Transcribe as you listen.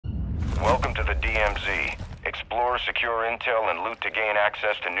Welcome to the DMZ. Explore, secure intel, and loot to gain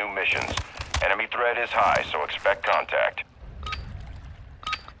access to new missions. Enemy threat is high, so expect contact.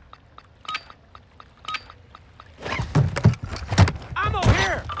 Ammo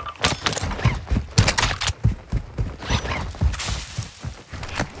here!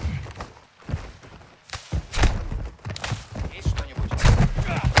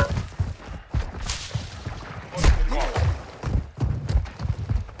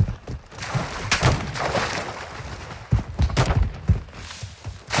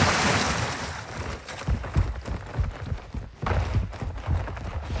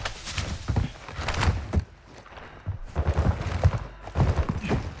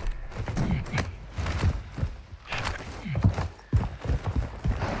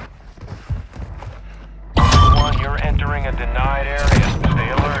 Entering a denied area.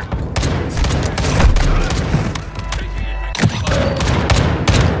 Stay alert.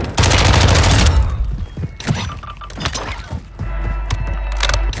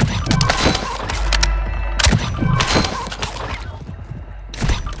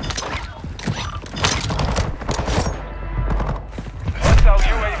 Hostile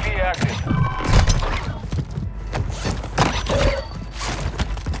UAV active.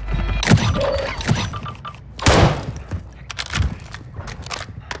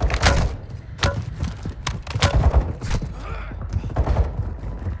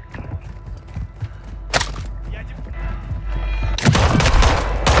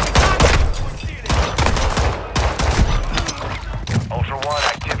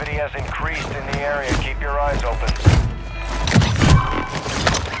 Has increased in the area. Keep your eyes open.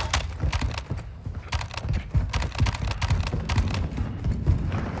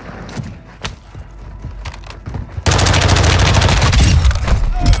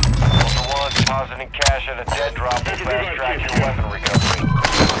 Ultra One, depositing cash at a dead drop will fast track your weapon recovery.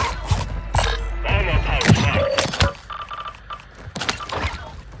 Ammo pouch marked.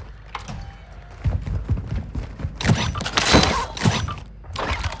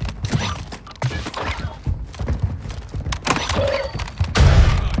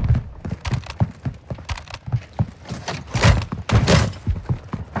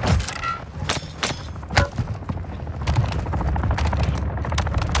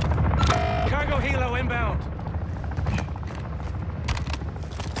 Helo inbound.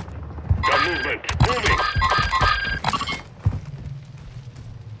 Got movement. Moving.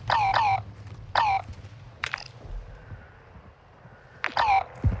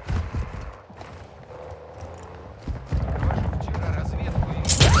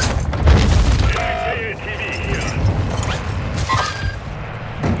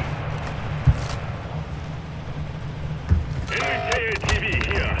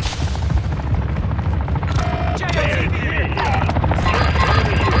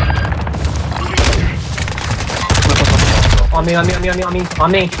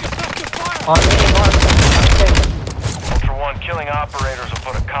 On me. Ultra One, killing operators will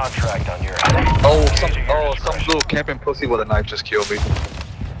put a contract on your head. Some little camping pussy with a knife just killed me.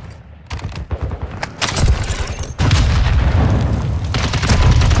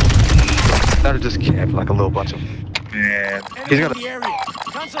 That'll just camp like a little bunch of... Man, he's got the area.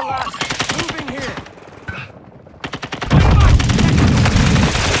 Cancel last. Moving here.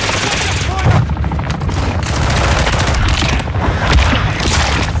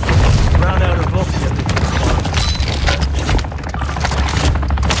 Round out of books.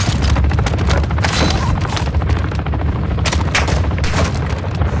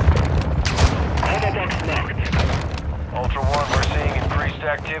 Ultra One, we're seeing increased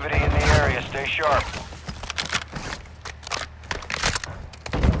activity in the area. Stay sharp.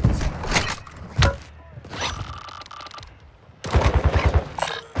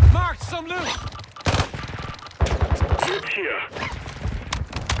 Marked some loot. Loot here.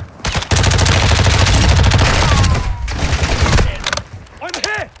 I'm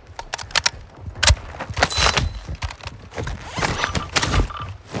hit.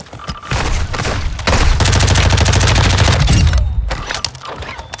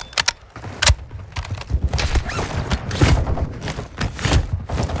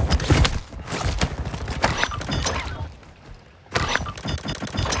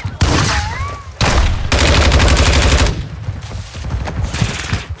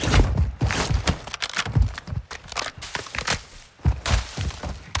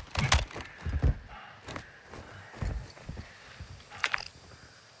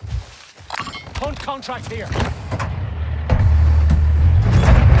 Hunt contract here.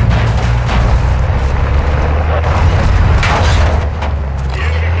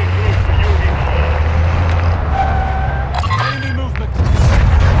 Enemy movement.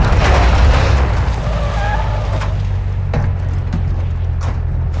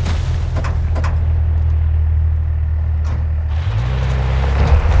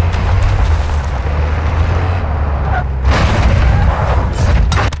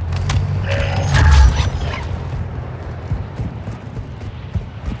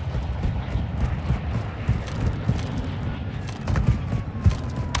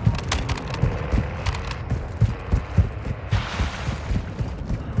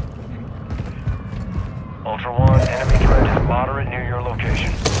 Ultra One, enemy threat is moderate near your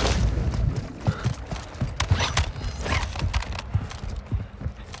location.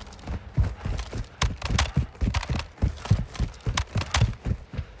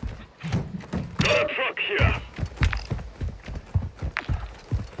 Got a truck here.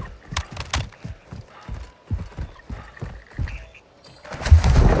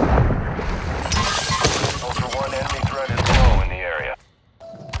 Ultra One, enemy threat is low in the area.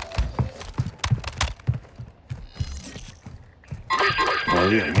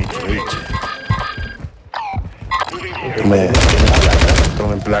 Me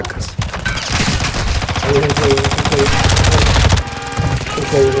tomen placas.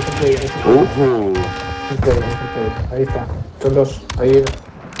 Ahí está. Son dos. Ahí.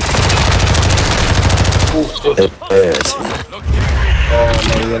 Sí.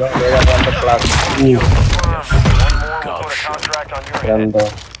 Me dieron agarrando plaza. One more will put a contract on your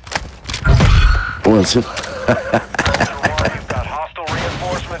head. Bueno, sí. Ultra One, you've got hostile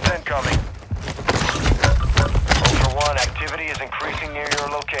reinforcements incoming. Ultra One, activity is increasing near your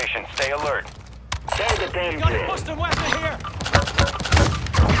location. Stay alert. Found the bomb Got a drone. Buster weapon here.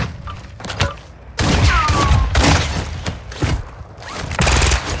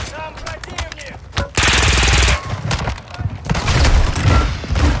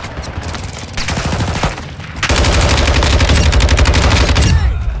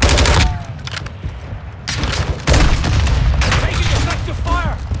 Making effective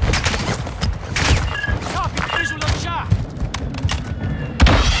fire. Copy, visual on shot.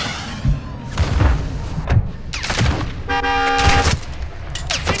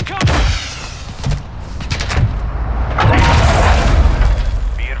 Incoming.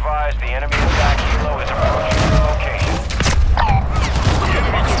 Be advised, the enemy attack helo is approaching your location.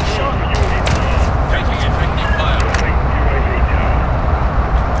 Taking effective fire.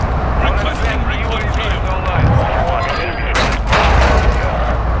 Requesting recon flyover.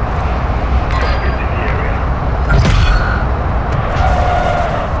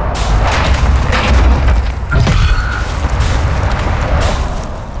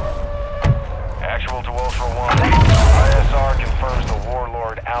 Actual to Ultra One, ISR confirms the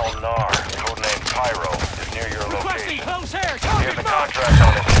warlord Al-Nar, codenamed Pyro, is near your Requesting location. close air. He has Target a marked. contract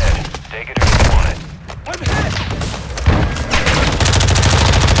on his head. Take it if you want it. I'm hit.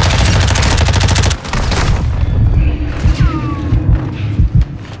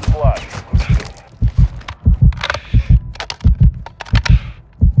 Blood.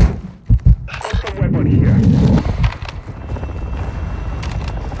 Got some weapon here.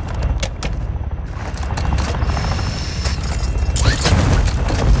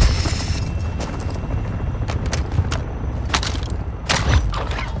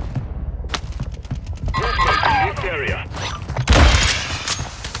 Movement in this area.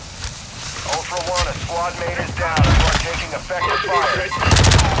 Ultra One, a squad mate is down. You are taking effective fire.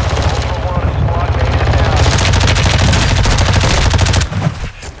 Ultra One, a squad mate is down.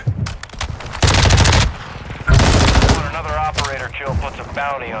 When another operator kill puts a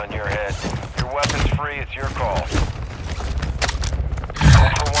bounty on your head. Your weapon's free, it's your call.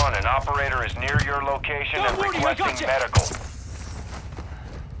 Ultra One, an operator is near your location Don't and worry, I got requesting you. medical.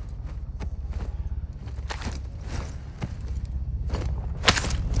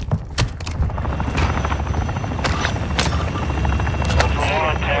 Ultra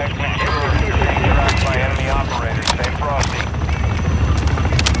One, tag secured. Being tracked by enemy operators. Stay frosty.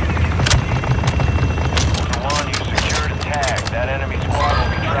 Ultra One, you secured a tag. That enemy squad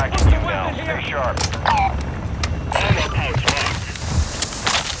will be tracking you down. Stay sharp. Ammo pouch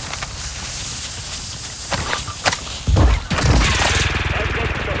marked. I've got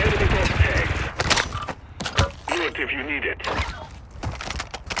some enemy dog tags. Do it if you need it.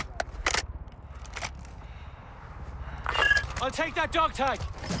 I'll take that dog tag.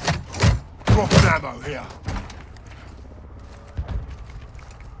 Dropping ammo here.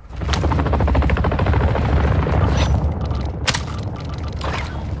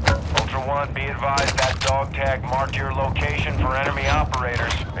 Ultra One, be advised that dog tag marked your location for enemy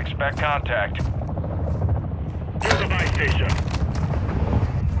operators. Expect contact. Here's a buy station.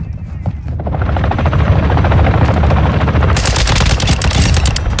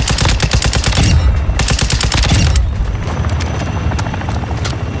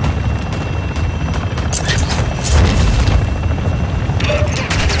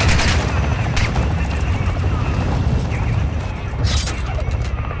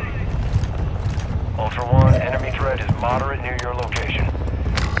 Ultra One, enemy threat is moderate near your location.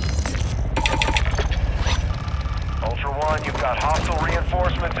 Ultra One, you've got hostile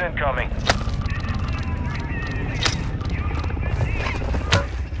reinforcements incoming.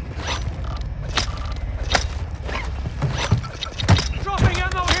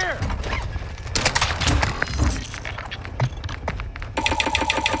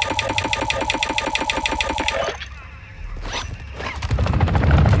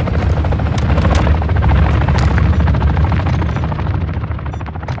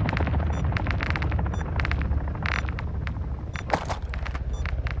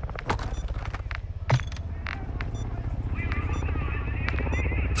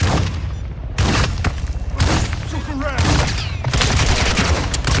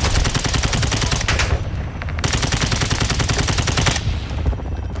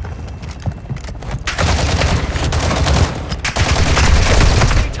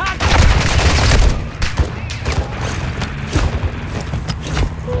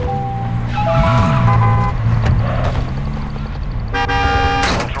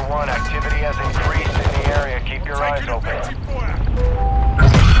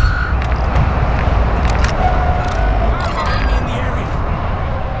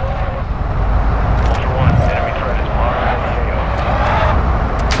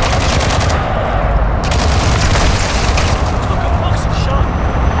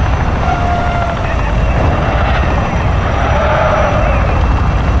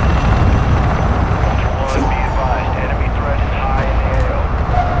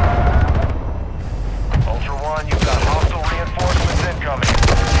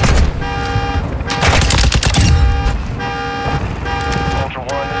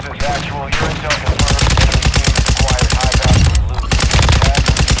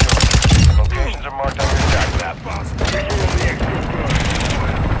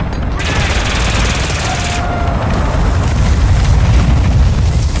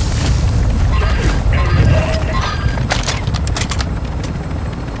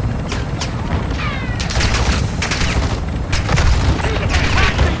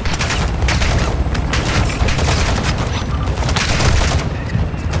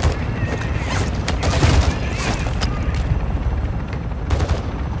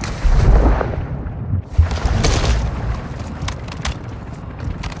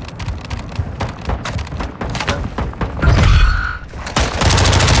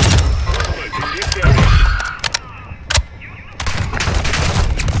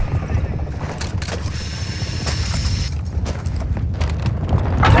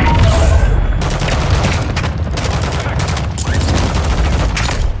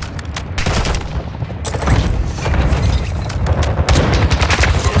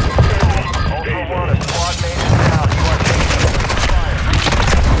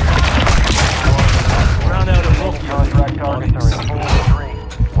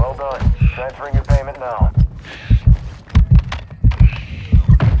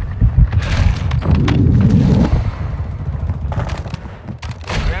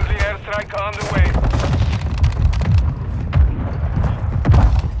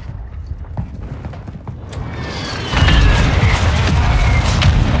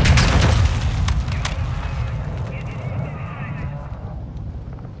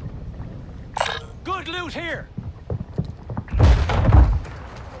 Good loot here!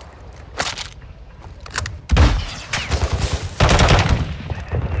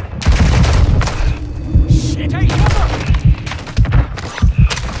 Shit, take cover!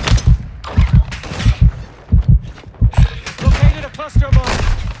 Located a cluster bomb.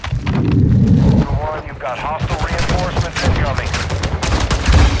 Ultra One, you've got hostile reinforcements incoming.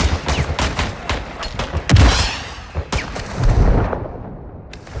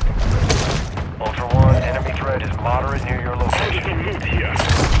 Ultra One, enemy threat is moderate near your location. Some loot here.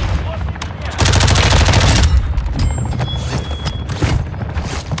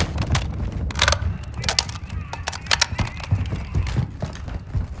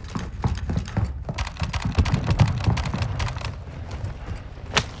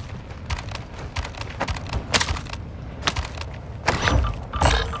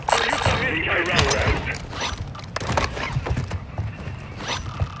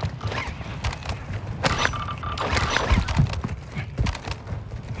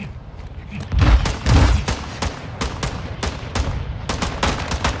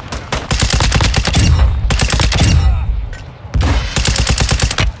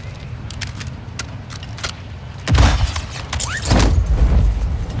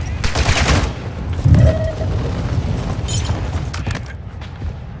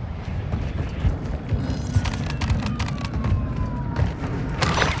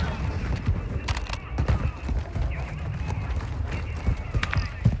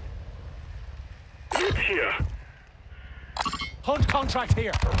 Here. Hunt contract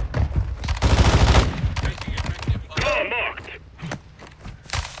here. Car marked.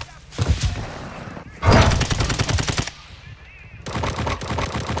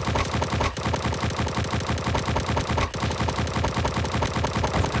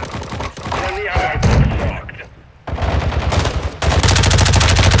 Friendly allied box marked.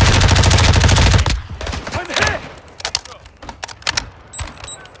 I'm hit!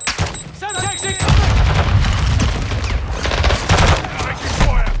 Semtex incoming!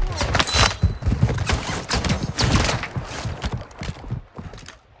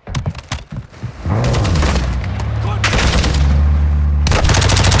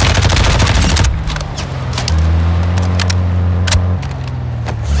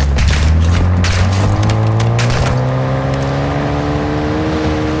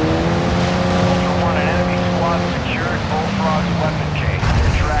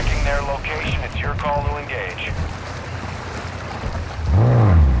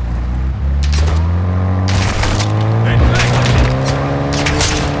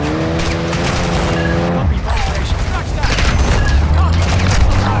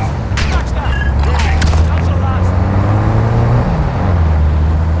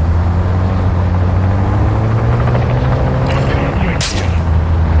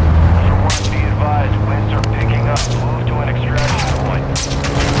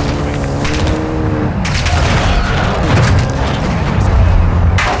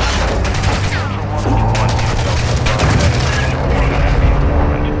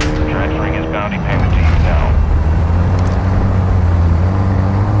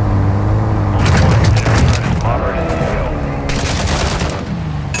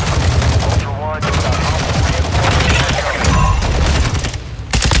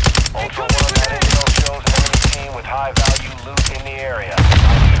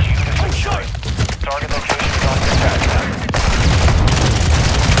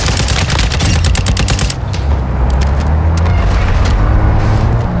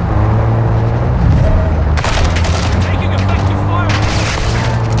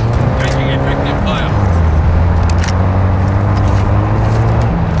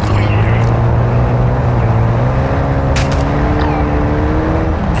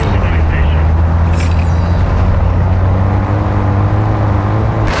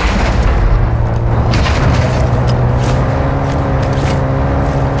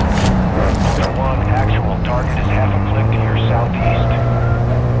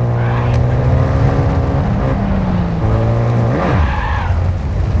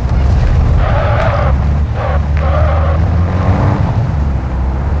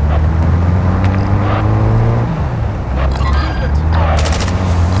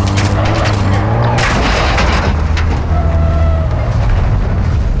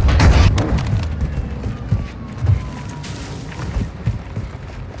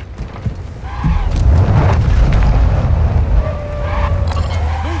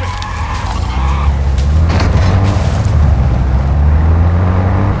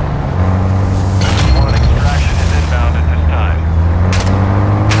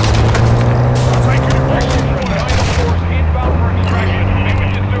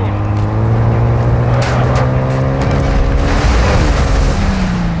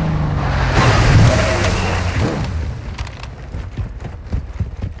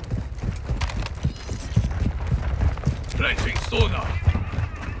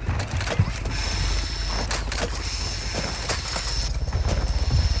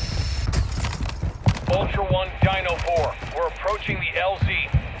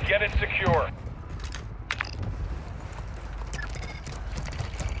 is secure.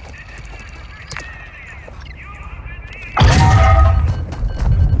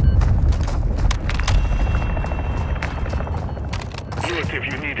 Loot if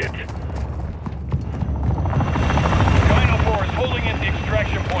you need it. Dino 4 is holding in the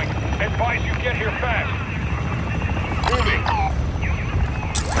extraction point. Advise you get here fast. Moving.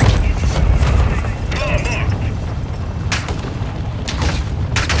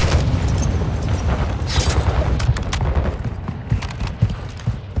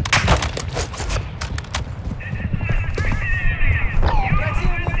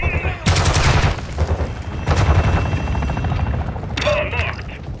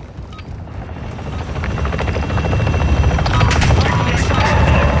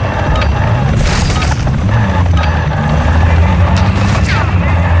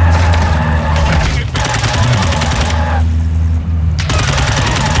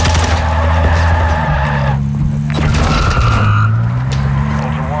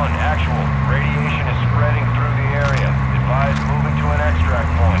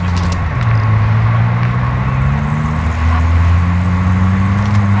 Marked.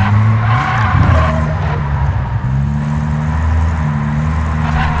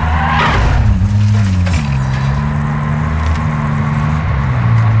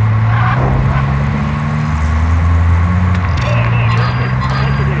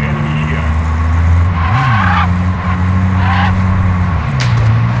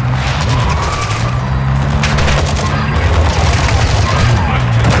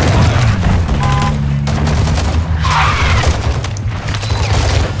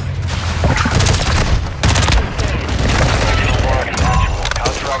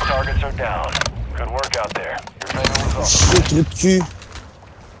 Le cul.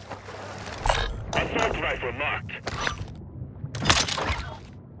 Assault rifle marked.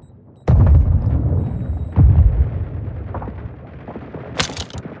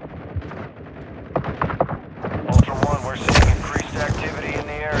 Ultra One, we're seeing increased activity in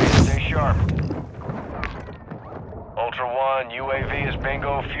the area. Stay sharp. Ultra One, UAV is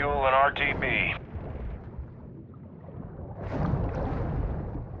bingo, fuel, and RTB.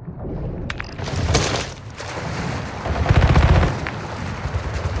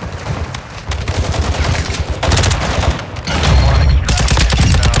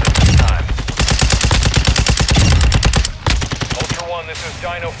 This is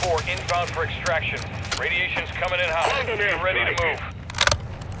Dino 4, inbound for extraction. Radiation's coming in hot. Get ready to move.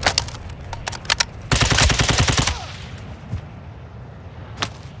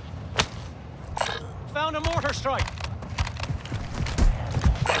 Found a mortar strike.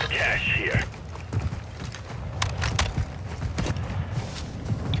 Got cash here.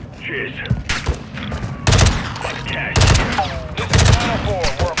 Cheers.